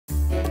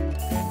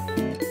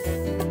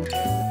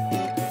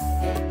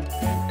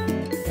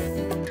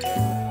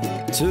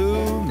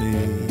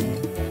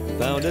Tumi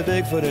found a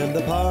Bigfoot in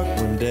the park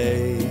one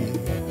day.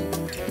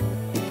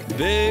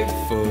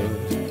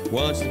 Bigfoot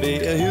wants to be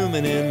a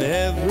human in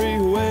every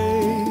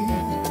way.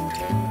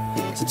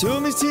 So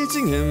Tumi's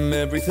teaching him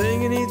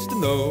everything he needs to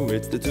know.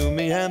 It's the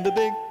Tumi and the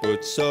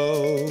Bigfoot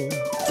show.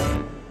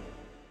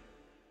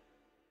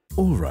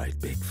 All right,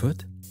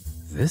 Bigfoot.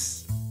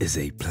 This is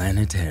a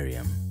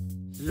planetarium.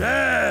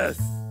 Yes!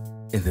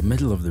 In the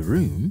middle of the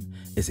room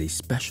is a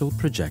special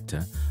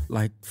projector,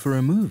 like for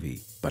a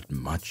movie, but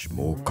much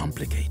more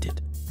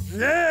complicated.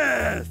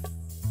 Yes!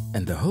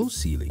 And the whole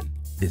ceiling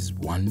is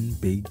one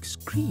big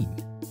screen.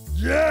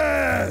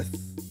 Yes!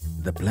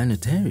 The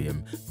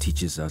planetarium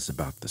teaches us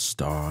about the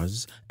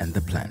stars and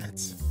the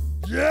planets.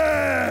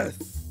 Yes!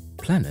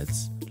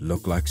 Planets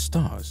look like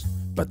stars,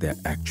 but they're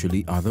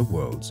actually other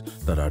worlds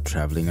that are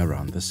traveling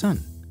around the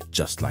sun,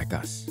 just like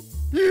us.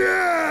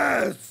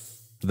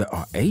 Yes! There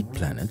are 8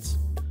 planets: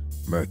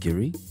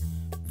 Mercury,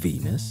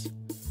 Venus,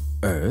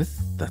 Earth,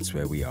 that's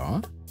where we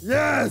are,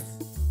 Yes!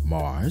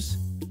 Mars,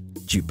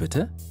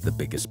 Jupiter, the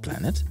biggest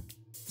planet,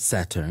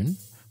 Saturn,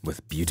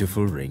 with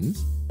beautiful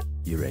rings,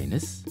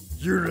 Uranus,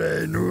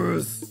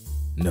 Uranus!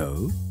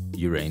 no,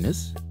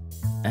 Uranus,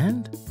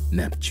 and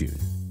Neptune.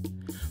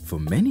 For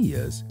many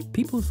years,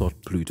 people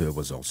thought Pluto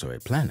was also a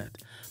planet,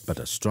 but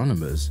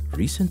astronomers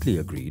recently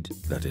agreed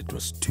that it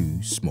was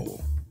too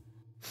small.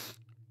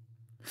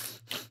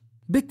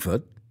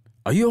 Bigfoot,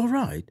 are you all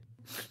right?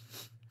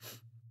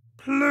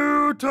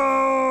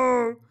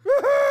 Pluto!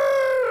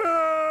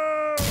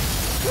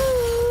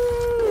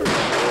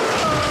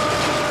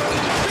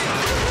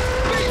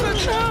 Bigfoot,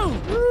 no!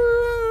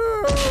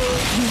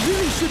 You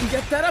really shouldn't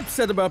get that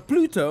upset about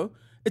Pluto.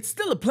 It's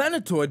still a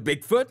planetoid,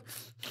 Bigfoot.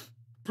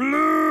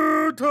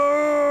 Pluto!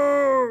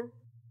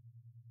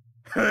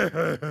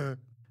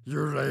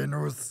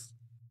 Uranus!